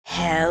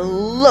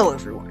Hello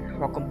everyone,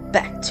 welcome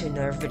back to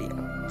another video.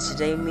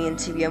 Today me and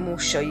TBM will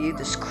show you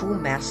this cool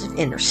massive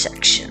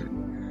intersection.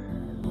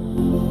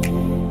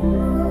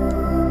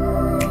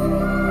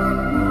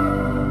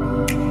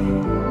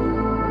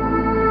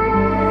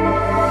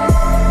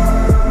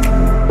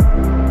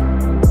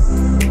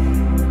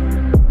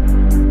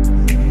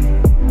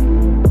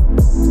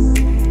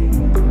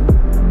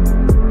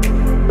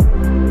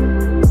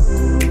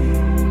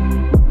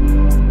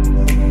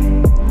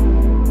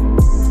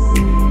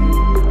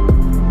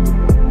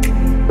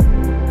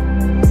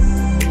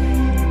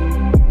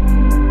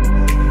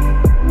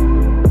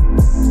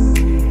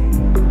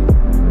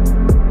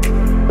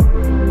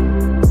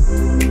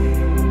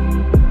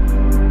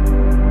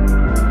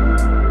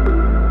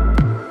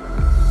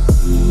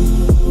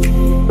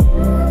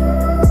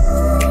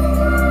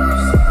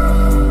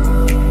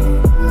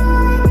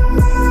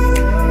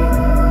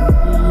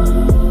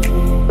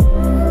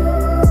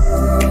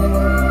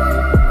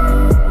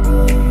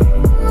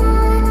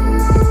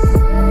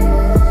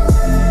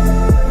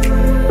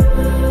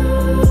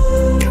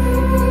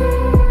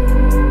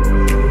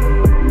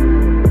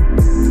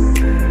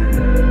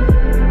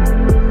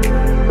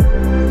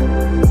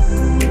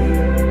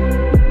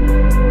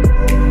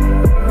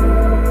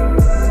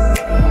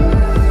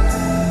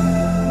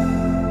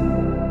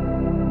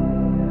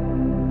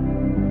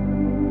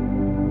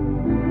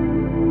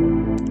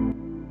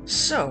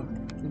 So,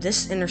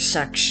 this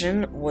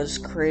intersection was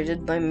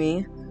created by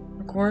me,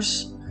 of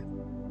course,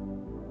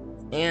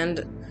 and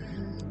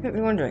you might be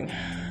wondering,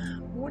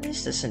 what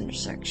is this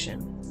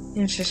intersection?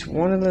 It's just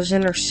one of those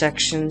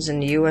intersections in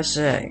the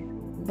USA,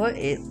 but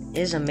it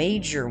is a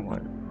major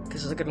one,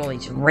 because look at all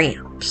these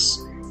ramps.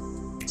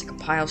 It's like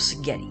a pile of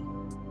spaghetti.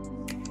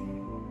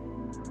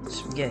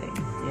 Spaghetti,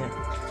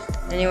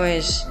 yeah.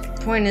 Anyways,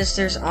 point is,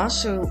 there's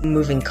also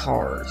moving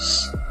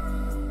cars.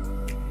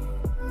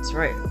 That's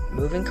right,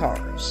 moving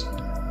cars.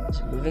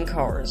 So moving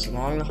cars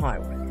along the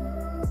highway.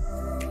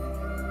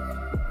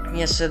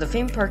 Yeah, so the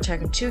theme park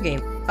Tycoon 2 game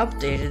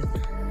updated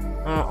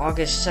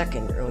August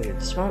 2nd earlier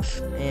this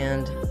month,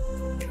 and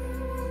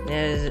they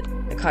added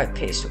a kite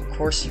paste, of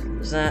course there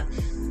was that,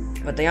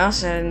 but they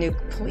also had a new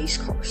police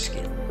car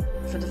skin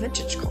for the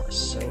vintage cars,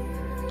 so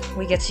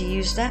we get to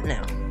use that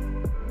now.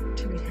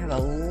 To have a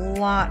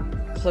lot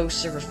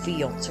closer of a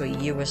feel to a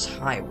US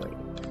highway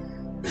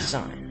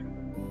design,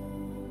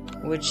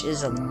 which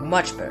is a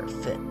much better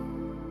fit.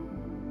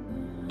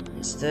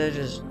 Instead of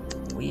just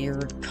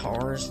weird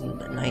cars in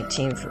the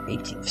 19th or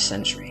 18th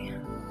century.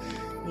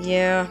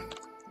 Yeah.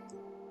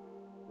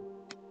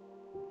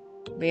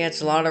 But yeah,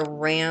 it's a lot of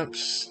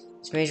ramps.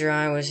 It's major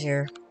highways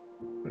here.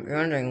 You're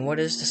wondering, what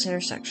is this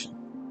intersection?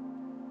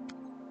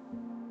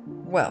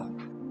 Well,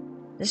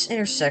 this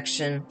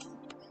intersection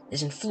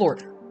is in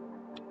Florida.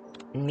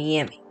 In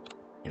Miami.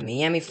 In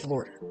Miami,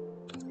 Florida.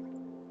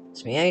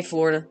 It's Miami,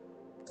 Florida.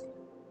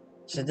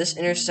 So this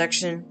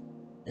intersection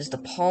is the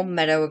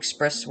Palmetto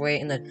Expressway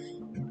and the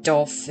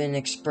Dolphin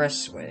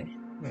Expressway.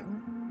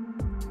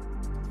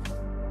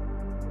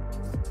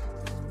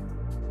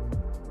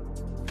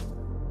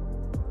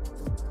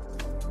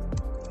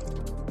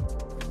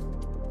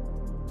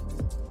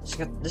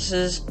 So this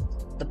is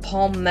the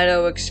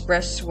Palmetto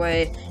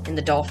Expressway and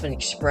the Dolphin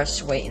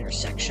Expressway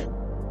intersection,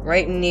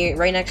 right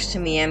next to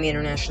Miami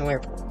International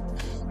Airport.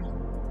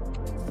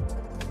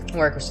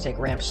 Where I could take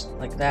ramps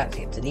like that to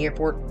get to the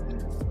airport.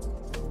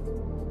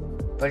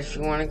 But if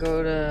you want to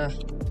go to,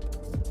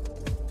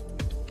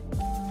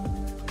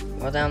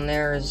 well, down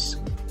there is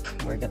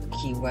where you got the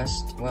Key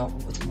West. Well,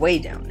 it's way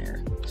down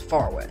there. It's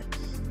far away.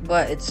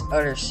 But it's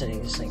other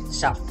cities, like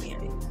south of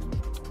Miami.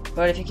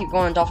 But if you keep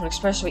going Dolphin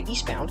Expressway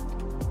eastbound,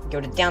 go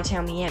to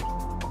downtown Miami.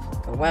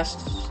 Go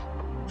west,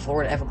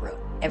 Florida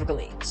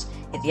Everglades.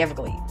 Hit the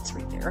Everglades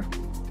right there.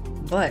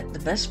 But the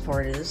best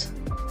part is,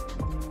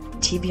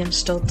 TBM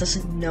still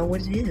doesn't know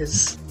what it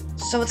is.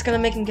 So it's gonna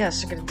make him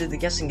guess. We're gonna do the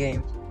guessing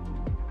game.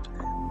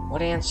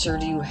 What answer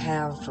do you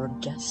have for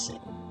guessing?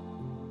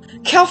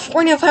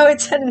 California Highway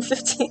 10 and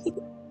 15.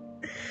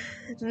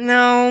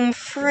 No, I'm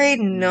afraid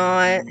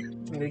not.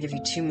 I'm gonna give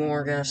you two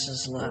more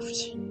guesses left.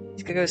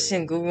 He's gonna go see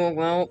on Google.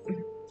 Well,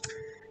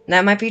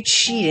 that might be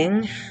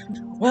cheating.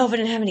 Well, if I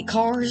didn't have any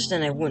cars,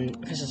 then I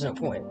wouldn't, because there's no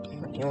point.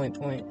 The only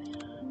point.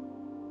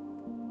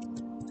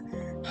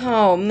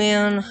 Oh,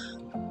 man.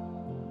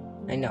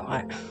 I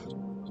know,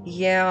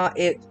 yeah,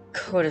 it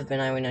could have been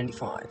Highway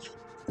 95.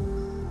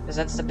 Because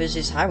that's the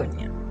busiest highway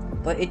now.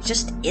 But it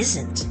just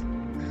isn't.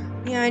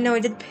 Yeah, I know, I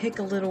did pick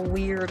a little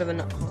weird of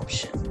an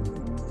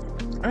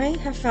option. I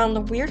have found the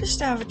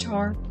weirdest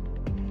avatar.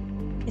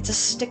 It's a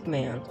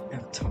stickman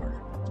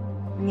avatar.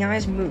 And the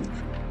eyes move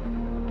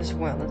as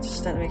well.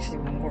 That makes it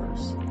even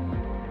worse.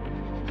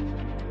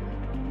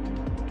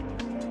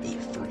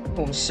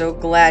 Oh, I'm so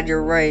glad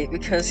you're right,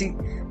 because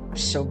I'm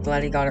so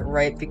glad he got it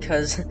right,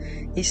 because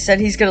he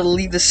said he's gonna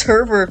leave the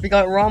server if he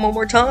got it wrong one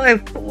more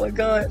time. Oh my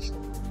gosh.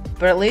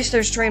 But at least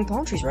there's trained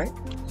palm trees, right?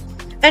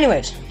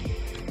 Anyways,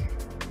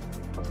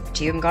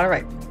 TBM got it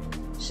right.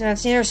 So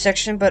that's the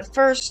intersection, but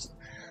first,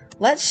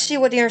 let's see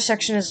what the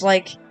intersection is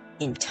like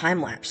in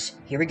time-lapse.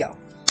 Here we go.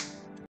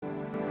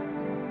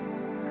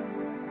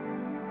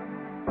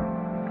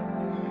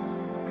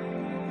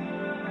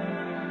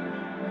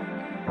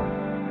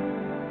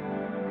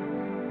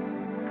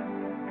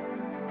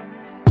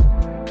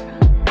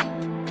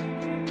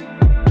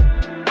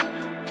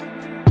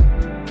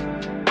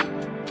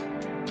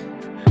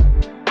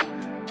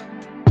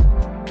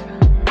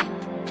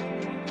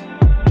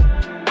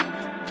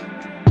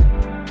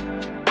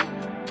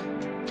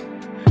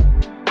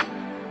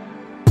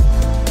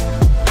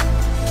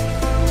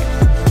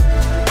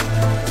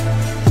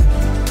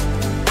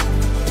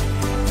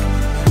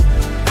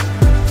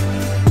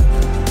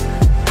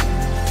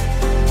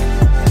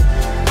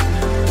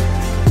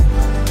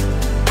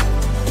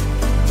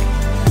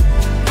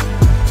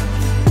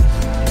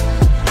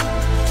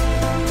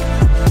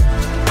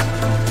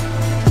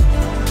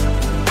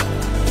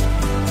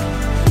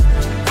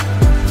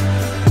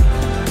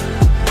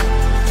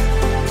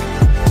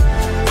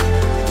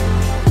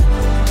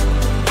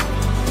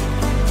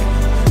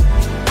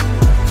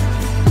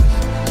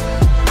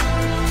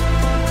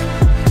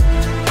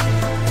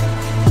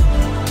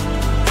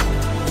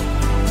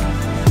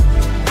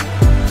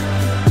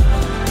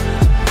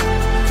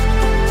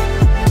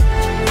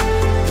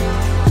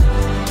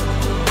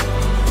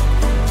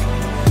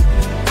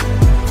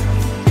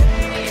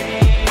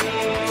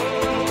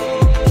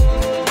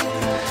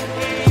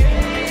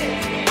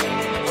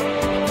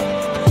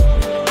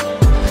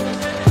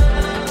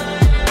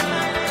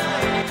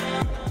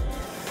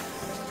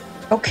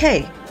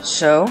 Okay,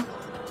 so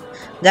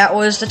that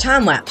was the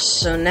time lapse.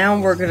 So now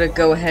we're gonna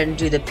go ahead and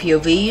do the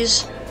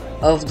POVs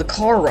of the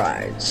car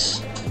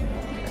rides.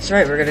 That's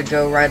right, we're gonna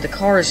go ride the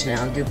cars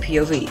now and do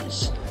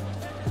POVs.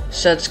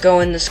 So let's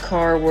go in this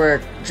car where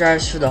it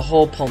drives through the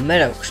whole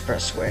Palmetto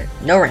Expressway.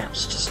 No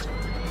ramps, just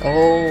the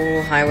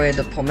whole highway of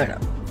the Palmetto.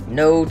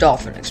 No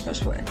Dolphin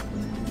Expressway.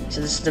 So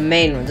this is the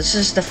main one. This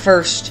is the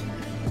first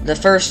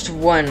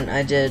one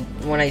I did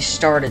when I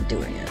started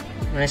doing it.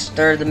 When I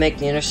started to make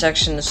the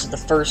intersection, this is the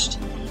first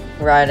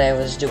ride I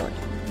was doing.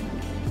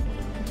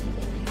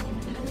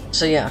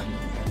 So yeah.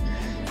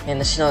 And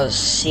this is another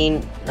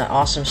scene, the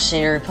awesome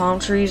scenery,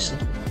 palm trees.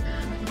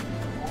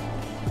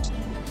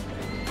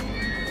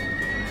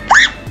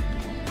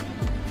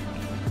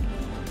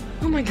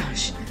 Oh my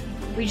gosh,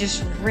 we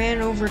just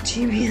ran over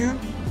TBM.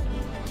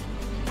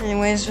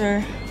 Anyways,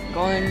 we're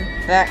going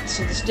back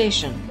to the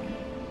station.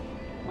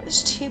 What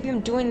is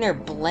TBM doing there,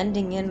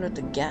 blending in with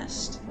the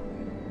guest?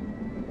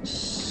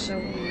 So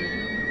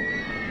weird.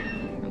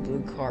 A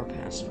blue car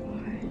passed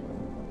by.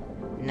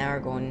 Now we're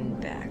going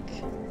back.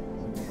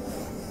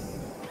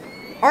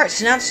 Alright,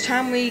 so now it's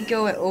time we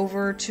go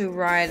over to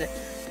ride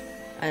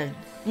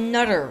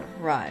another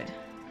ride.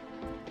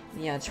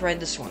 Yeah, let's ride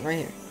this one right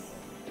here.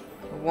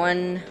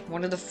 One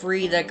of the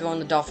three that go on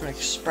the Dolphin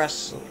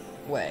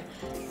Expressway.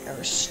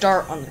 Or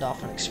start on the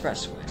Dolphin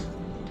Expressway.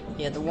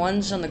 Yeah, the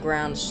ones on the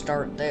ground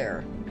start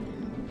there.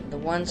 The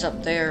ones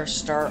up there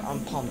start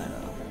on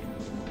Palmetto.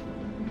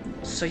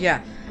 So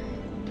yeah.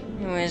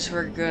 Anyways,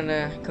 we're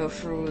gonna go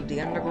through the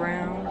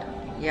underground.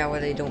 Yeah,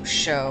 where they don't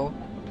show.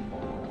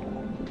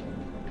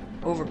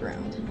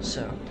 Overground.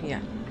 So,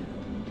 yeah.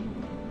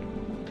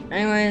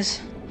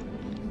 Anyways,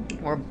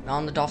 we're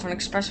on the Dolphin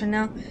Expressway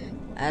now.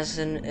 As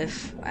in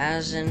if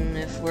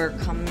we're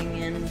coming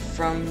in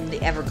from the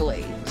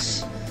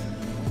Everglades.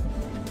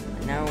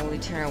 And now we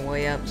turn our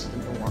way up to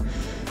the north.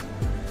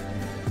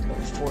 Go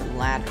to Fort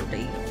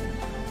Lauderdale.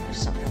 Or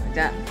something like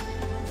that.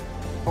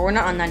 But we're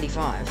not on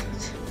 95.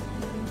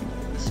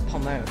 It's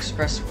Palmetto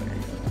Expressway.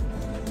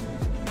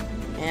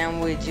 And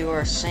we do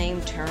our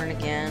same turn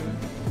again.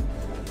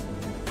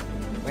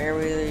 Where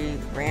we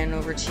ran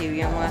over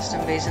TBM last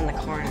time, but he's in the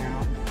car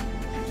now.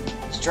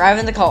 He's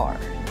driving the car.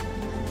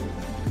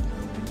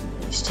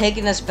 He's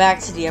taking us back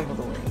to the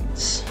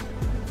Everglades.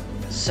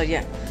 So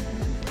yeah.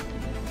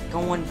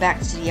 Going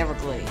back to the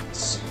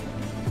Everglades.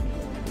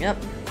 Yep.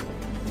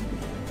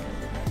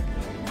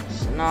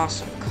 It's an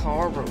awesome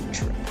car road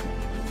trip.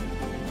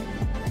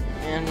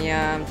 And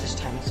yeah, I'm just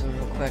timing this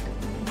real quick.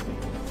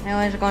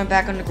 Anyways, we're going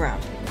back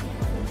underground.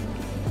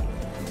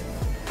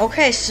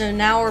 Okay, so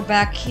now we're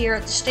back here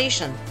at the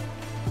station.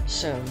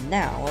 So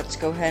now, let's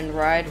go ahead and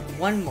ride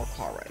one more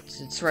car ride.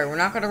 That's right, we're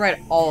not going to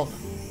ride all of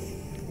them.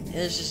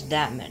 There's just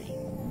that many.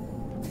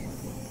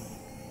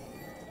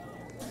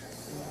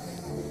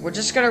 We're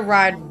just going to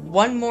ride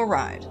one more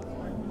ride.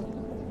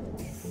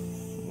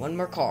 One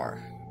more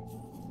car.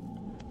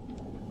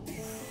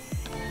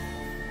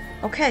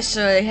 Okay,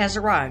 so it has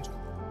arrived.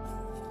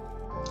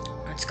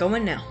 Let's go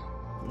in now.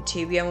 And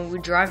TBM will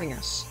be driving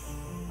us.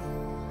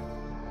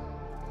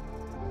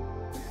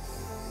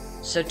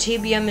 So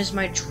TBM is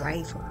my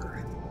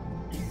driver.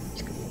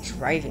 He's gonna be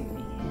driving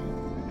me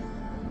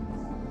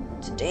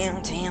to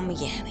downtown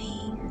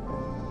Miami.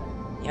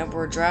 Yep,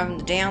 we're driving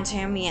to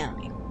downtown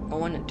Miami.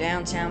 Going to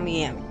downtown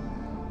Miami.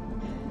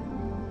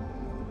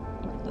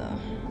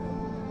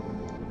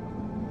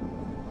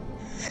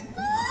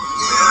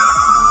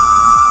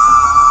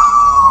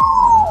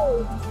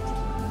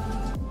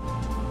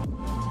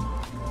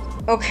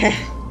 Okay,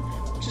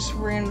 just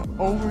ran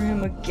over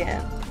him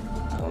again.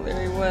 Oh,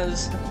 there he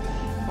was.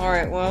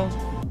 Alright, well,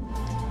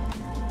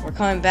 we're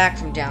coming back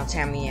from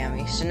downtown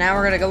Miami, so now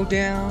we're gonna go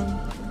down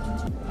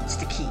to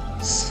the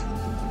Keys.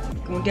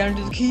 Going down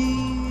to the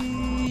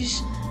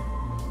Keys.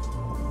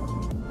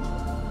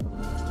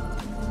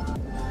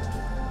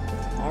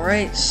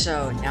 Alright,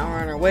 so now we're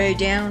on our way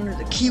down to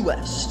the Key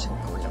West.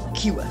 We're going down to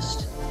Key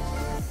West.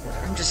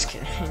 I'm just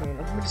kidding.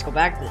 We'll just go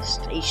back to the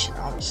station,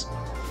 obviously.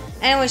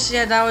 Anyway, so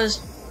yeah, that was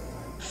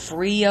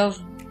 3 of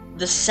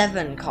the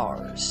 7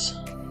 cars.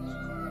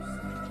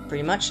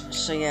 Pretty much.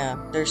 So yeah,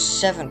 there's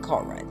 7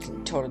 car rides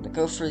in total that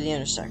go through the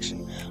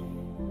intersection.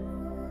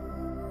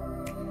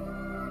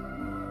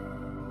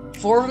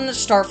 4 of them that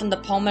start from the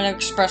Palmetto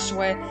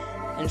Expressway,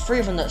 and 3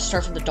 of them that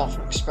start from the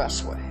Dolphin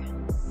Expressway.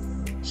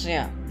 So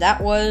yeah, that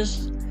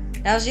was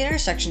the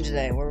intersection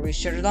today, where we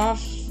started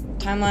off,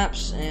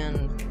 time-lapse,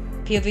 and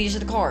POVs of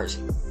the cars.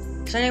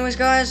 So anyways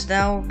guys,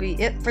 that will be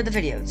it for the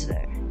video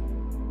today.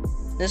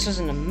 This was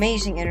an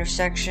amazing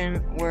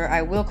intersection, where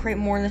I will create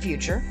more in the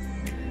future.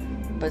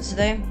 But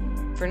today,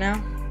 for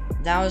now,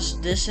 that was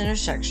this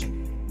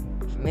intersection.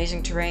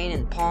 Amazing terrain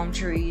and palm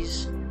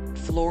trees,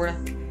 Florida,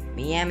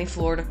 Miami,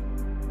 Florida.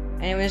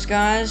 Anyways,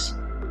 guys,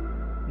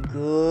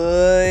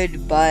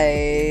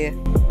 goodbye.